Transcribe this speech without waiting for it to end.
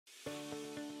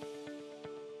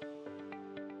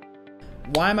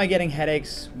why am I getting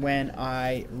headaches when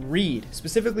I read?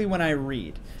 Specifically when I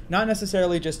read. Not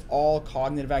necessarily just all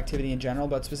cognitive activity in general,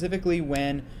 but specifically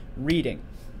when reading.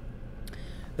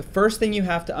 The first thing you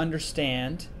have to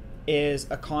understand is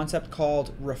a concept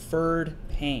called referred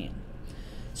pain.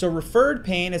 So referred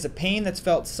pain is a pain that's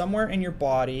felt somewhere in your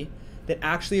body that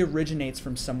actually originates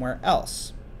from somewhere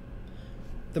else.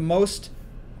 The most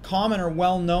common or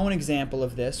well-known example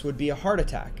of this would be a heart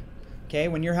attack. Okay,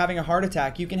 when you're having a heart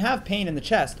attack, you can have pain in the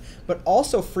chest, but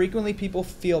also frequently people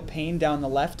feel pain down the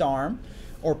left arm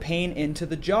or pain into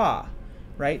the jaw,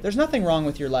 right? There's nothing wrong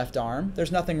with your left arm.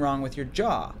 There's nothing wrong with your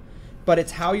jaw, but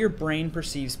it's how your brain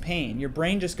perceives pain. Your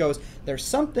brain just goes, there's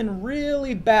something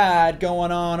really bad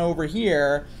going on over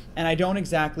here, and I don't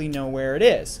exactly know where it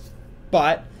is,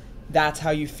 but that's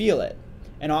how you feel it.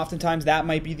 And oftentimes that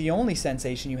might be the only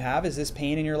sensation you have is this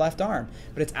pain in your left arm,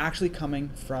 but it's actually coming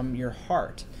from your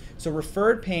heart. So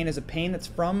referred pain is a pain that's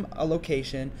from a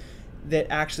location that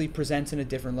actually presents in a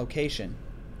different location.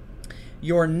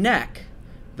 Your neck,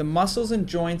 the muscles and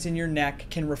joints in your neck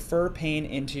can refer pain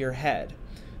into your head.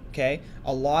 Okay,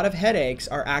 a lot of headaches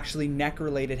are actually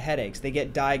neck-related headaches. They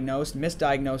get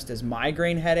misdiagnosed as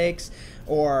migraine headaches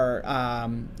or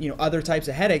other types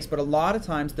of headaches, but a lot of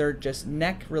times they're just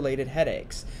neck-related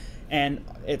headaches. And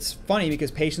it's funny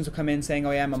because patients will come in saying,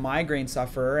 oh yeah, I'm a migraine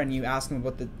sufferer, and you ask them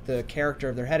about the character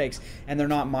of their headaches, and they're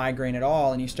not migraine at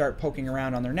all, and you start poking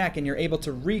around on their neck, and you're able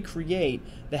to recreate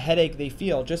the headache they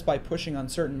feel just by pushing on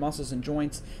certain muscles and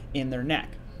joints in their neck.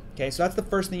 Okay, so that's the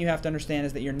first thing you have to understand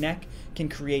is that your neck can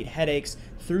create headaches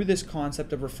through this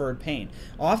concept of referred pain.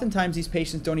 Oftentimes these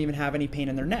patients don't even have any pain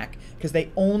in their neck because they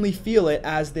only feel it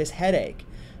as this headache.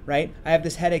 Right? I have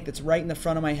this headache that's right in the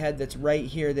front of my head that's right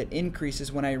here that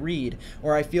increases when I read,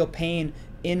 or I feel pain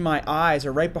in my eyes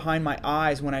or right behind my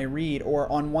eyes when I read, or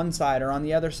on one side or on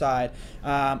the other side,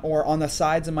 or on the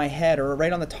sides of my head or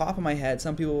right on the top of my head.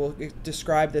 Some people will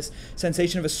describe this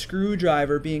sensation of a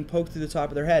screwdriver being poked through the top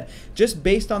of their head. Just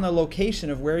based on the location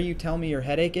of where you tell me your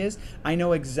headache is, I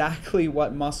know exactly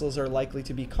what muscles are likely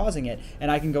to be causing it,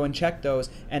 and I can go and check those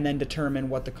and then determine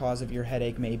what the cause of your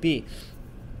headache may be.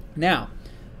 Now,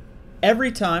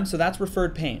 every time, so that's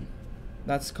referred pain.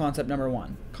 That's concept number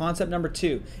one. Concept number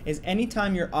two is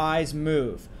anytime your eyes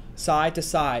move side to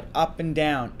side, up and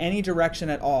down, any direction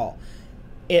at all,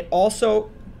 it also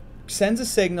sends a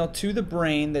signal to the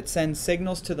brain that sends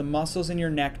signals to the muscles in your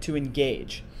neck to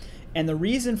engage. And the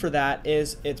reason for that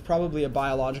is it's probably a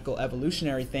biological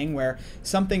evolutionary thing where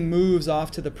something moves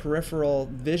off to the peripheral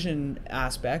vision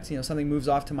aspects, something moves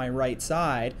off to my right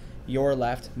side, your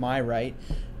left, my right.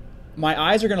 My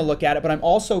eyes are going to look at it, but I'm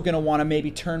also going to want to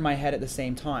maybe turn my head at the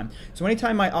same time. So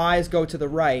anytime my eyes go to the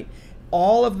right,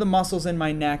 all of the muscles in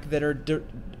my neck that are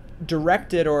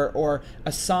directed or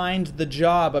assigned the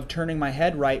job of turning my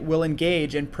head right will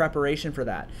engage in preparation for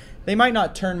that. They might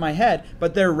not turn my head,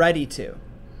 but they're ready to.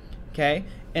 Okay?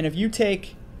 And if you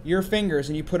take your fingers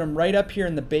and you put them right up here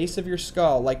in the base of your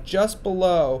skull, like just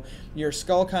below your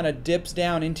skull kind of dips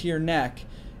down into your neck,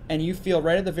 and you feel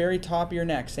right at the very top of your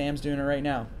neck, Sam's doing it right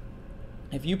now.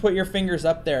 If you put your fingers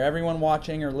up there, everyone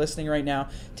watching or listening right now,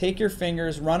 take your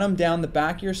fingers, run them down the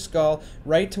back of your skull,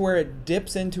 right to where it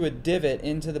dips into a divot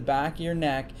into the back of your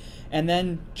neck, and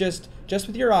then just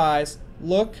with your eyes,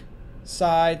 look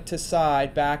side to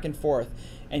side, back and forth,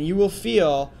 and you will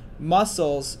feel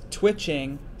muscles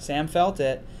twitching. Sam felt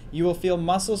it. You will feel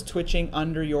muscles twitching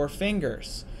under your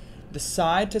fingers. The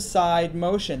side to side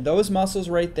motion, those muscles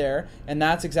right there, and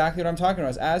that's exactly what I'm talking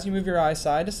about. Is as you move your eyes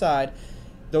side to side,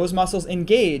 those muscles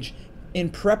engage in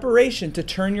preparation to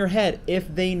turn your head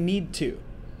if they need to.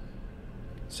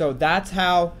 So that's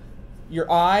how your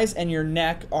eyes and your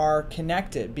neck are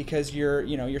connected, because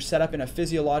you're set up in a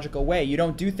physiological way. You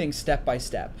don't do things step by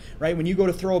step, right? When you go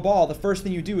to throw a ball, the first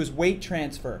thing you do is weight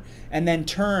transfer and then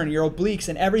turn your obliques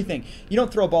and everything. You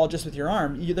don't throw a ball just with your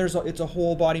arm. It's a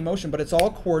whole body motion, but it's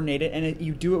all coordinated, and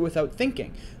you do it without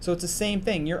thinking. So it's the same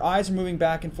thing. Your eyes are moving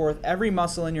back and forth. Every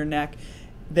muscle in your neck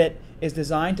that is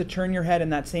designed to turn your head in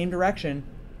that same direction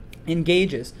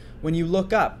engages. When you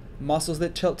look up, muscles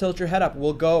that tilt your head up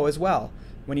will go as well.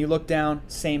 When you look down,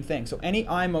 same thing. So any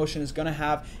eye motion is going to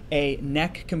have a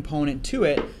neck component to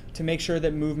it to make sure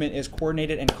that movement is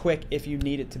coordinated and quick if you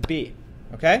need it to be.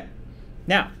 Okay?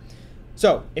 Now,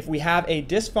 so if we have a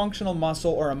dysfunctional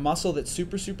muscle or a muscle that's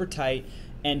super, super tight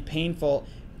and painful,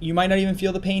 you might not even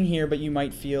feel the pain here, but you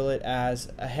might feel it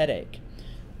as a headache.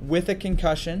 With a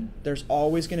concussion, there's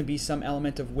always going to be some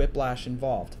element of whiplash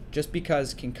involved. Just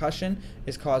because concussion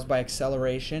is caused by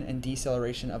acceleration and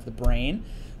deceleration of the brain,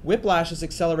 Whiplash is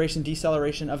acceleration,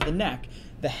 deceleration of the neck.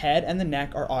 The head and the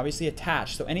neck are obviously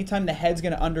attached. So anytime the head's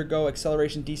going to undergo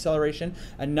acceleration, deceleration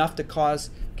enough to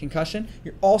cause concussion,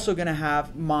 you're also going to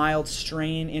have mild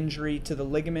strain injury to the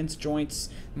ligaments, joints,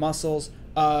 muscles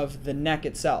of the neck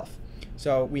itself.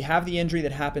 So we have the injury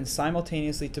that happens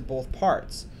simultaneously to both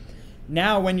parts.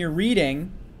 Now when you're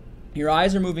reading, your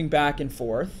eyes are moving back and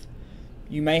forth.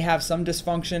 You may have some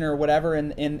dysfunction or whatever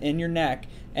in your neck.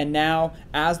 And now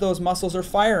as those muscles are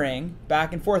firing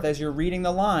back and forth, as you're reading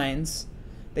the lines,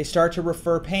 they start to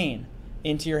refer pain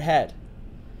into your head.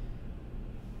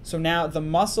 So now the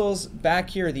muscles back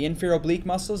here, the inferior oblique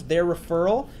muscles, their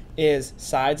referral is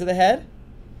sides of the head,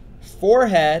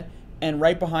 forehead, and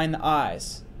right behind the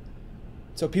eyes.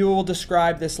 So people will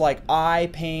describe this like eye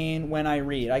pain when I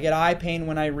read. I get eye pain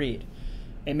when I read.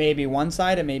 It may be one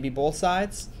side, it may be both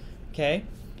sides, okay?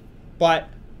 But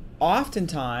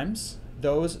oftentimes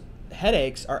those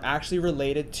headaches are actually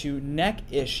related to neck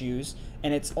issues,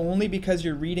 and it's only because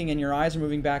you're reading and your eyes are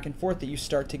moving back and forth that you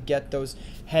start to get those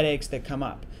headaches that come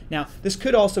up. Now, this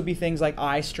could also be things like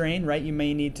eye strain, right? You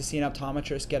may need to see an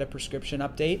optometrist, get a prescription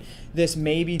update. This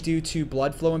may be due to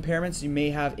blood flow impairments. You may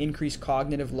have increased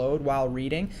cognitive load while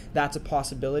reading. That's a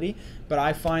possibility. But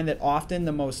I find that often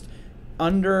the most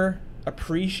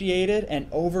underappreciated and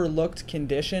overlooked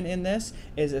condition in this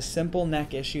is a simple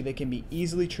neck issue that can be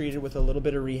easily treated with a little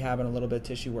bit of rehab and a little bit of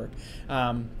tissue work.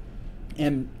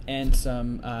 And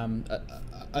some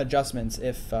adjustments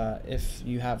if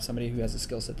you have somebody who has a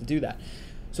skill set to do that.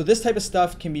 So this type of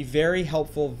stuff can be very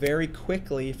helpful very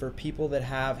quickly for people that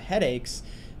have headaches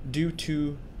due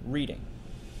to reading.